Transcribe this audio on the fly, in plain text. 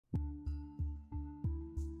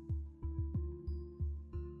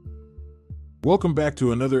Welcome back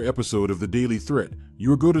to another episode of The Daily Threat,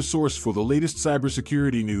 your go-to source for the latest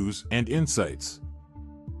cybersecurity news and insights.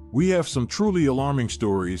 We have some truly alarming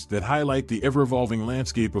stories that highlight the ever-evolving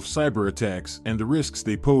landscape of cyber attacks and the risks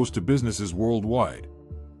they pose to businesses worldwide.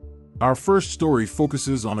 Our first story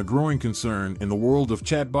focuses on a growing concern in the world of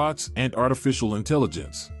chatbots and artificial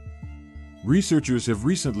intelligence. Researchers have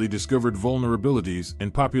recently discovered vulnerabilities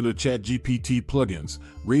in popular ChatGPT plugins,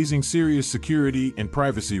 raising serious security and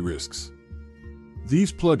privacy risks.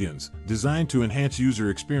 These plugins, designed to enhance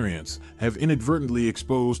user experience, have inadvertently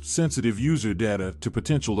exposed sensitive user data to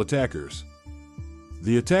potential attackers.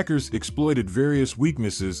 The attackers exploited various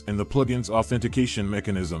weaknesses in the plugin's authentication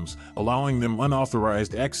mechanisms, allowing them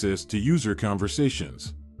unauthorized access to user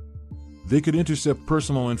conversations. They could intercept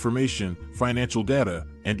personal information, financial data,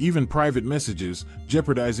 and even private messages,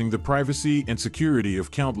 jeopardizing the privacy and security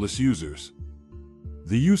of countless users.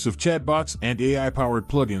 The use of chatbots and AI-powered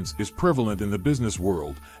plugins is prevalent in the business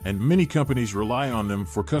world, and many companies rely on them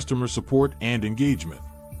for customer support and engagement.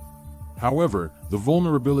 However, the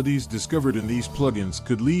vulnerabilities discovered in these plugins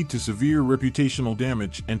could lead to severe reputational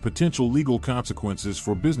damage and potential legal consequences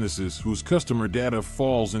for businesses whose customer data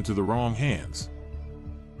falls into the wrong hands.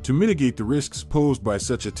 To mitigate the risks posed by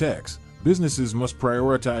such attacks, businesses must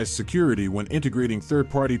prioritize security when integrating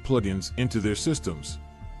third-party plugins into their systems.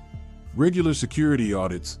 Regular security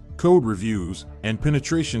audits, code reviews, and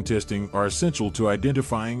penetration testing are essential to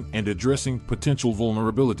identifying and addressing potential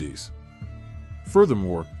vulnerabilities.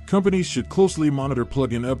 Furthermore, companies should closely monitor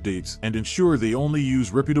plugin updates and ensure they only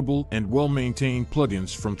use reputable and well-maintained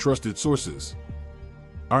plugins from trusted sources.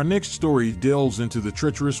 Our next story delves into the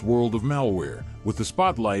treacherous world of malware, with the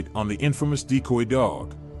spotlight on the infamous Decoy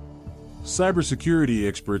dog. Cybersecurity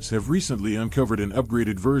experts have recently uncovered an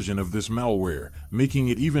upgraded version of this malware, making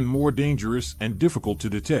it even more dangerous and difficult to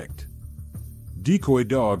detect. Decoy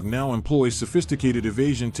dog now employs sophisticated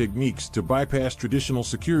evasion techniques to bypass traditional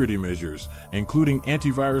security measures, including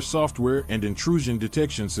antivirus software and intrusion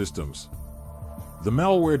detection systems. The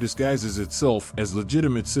malware disguises itself as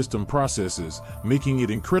legitimate system processes, making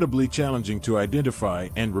it incredibly challenging to identify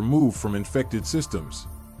and remove from infected systems.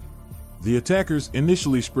 The attackers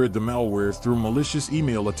initially spread the malware through malicious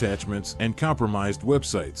email attachments and compromised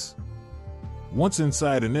websites. Once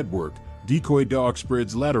inside a network, Decoy dog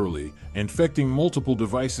spreads laterally, infecting multiple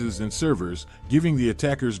devices and servers, giving the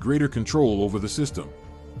attackers greater control over the system.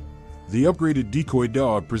 The upgraded Decoy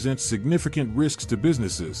dog presents significant risks to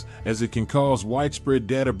businesses, as it can cause widespread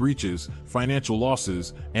data breaches, financial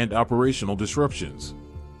losses, and operational disruptions.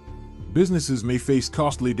 Businesses may face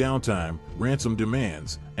costly downtime, ransom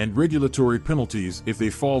demands, and regulatory penalties if they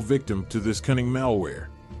fall victim to this cunning malware.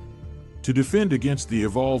 To defend against the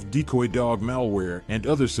evolved Decoy dog malware and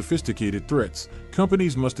other sophisticated threats,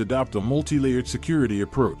 companies must adopt a multi-layered security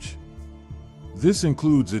approach. This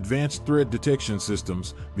includes advanced threat detection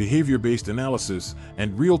systems, behavior-based analysis,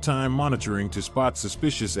 and real-time monitoring to spot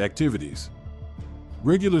suspicious activities.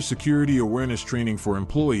 Regular security awareness training for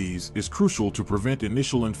employees is crucial to prevent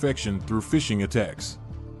initial infection through phishing attacks.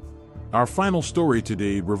 Our final story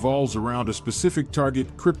today revolves around a specific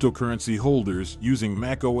target: cryptocurrency holders using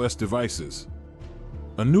MacOS devices.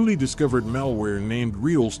 A newly discovered malware named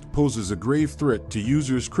Realst poses a grave threat to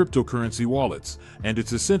users' cryptocurrency wallets, and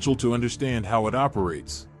it's essential to understand how it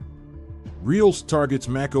operates. Realst targets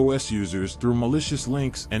macOS users through malicious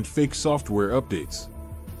links and fake software updates.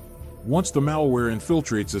 Once the malware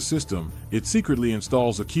infiltrates a system, it secretly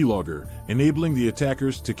installs a keylogger, enabling the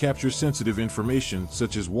attackers to capture sensitive information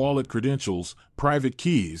such as wallet credentials, private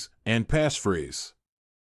keys, and passphrase.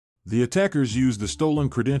 The attackers use the stolen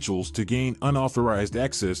credentials to gain unauthorized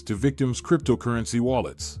access to victims' cryptocurrency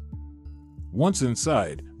wallets. Once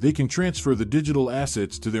inside, they can transfer the digital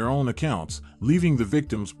assets to their own accounts, leaving the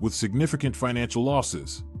victims with significant financial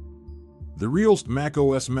losses. The Realst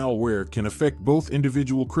macOS malware can affect both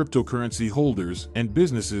individual cryptocurrency holders and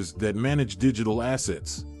businesses that manage digital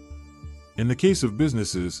assets. In the case of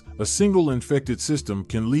businesses, a single infected system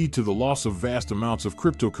can lead to the loss of vast amounts of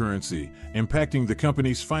cryptocurrency, impacting the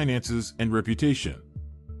company's finances and reputation.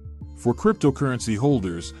 For cryptocurrency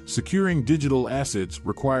holders, securing digital assets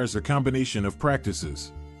requires a combination of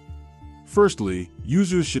practices. Firstly,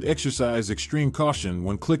 users should exercise extreme caution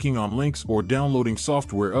when clicking on links or downloading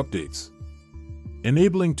software updates.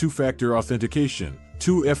 Enabling two-factor authentication,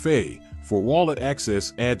 2FA, for wallet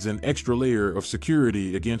access adds an extra layer of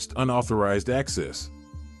security against unauthorized access.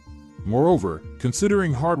 Moreover,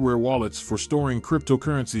 considering hardware wallets for storing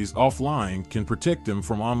cryptocurrencies offline can protect them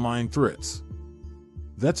from online threats.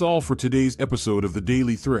 That's all for today's episode of The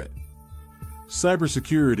Daily Threat.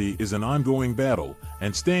 Cybersecurity is an ongoing battle,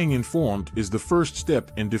 and staying informed is the first step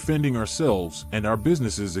in defending ourselves and our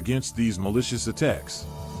businesses against these malicious attacks.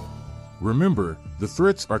 Remember, the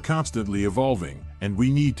threats are constantly evolving, and we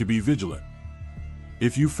need to be vigilant.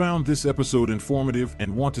 If you found this episode informative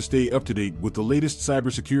and want to stay up to date with the latest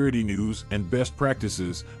cybersecurity news and best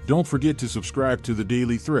practices, don't forget to subscribe to the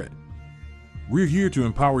Daily Threat. We're here to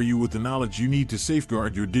empower you with the knowledge you need to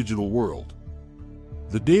safeguard your digital world.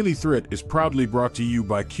 The Daily Threat is proudly brought to you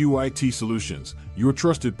by QIT Solutions, your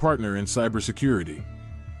trusted partner in cybersecurity.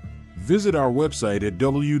 Visit our website at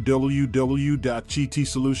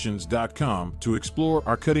www.qitsolutions.com to explore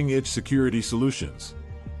our cutting-edge security solutions.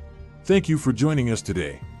 Thank you for joining us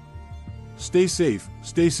today. Stay safe,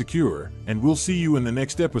 stay secure, and we'll see you in the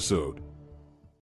next episode.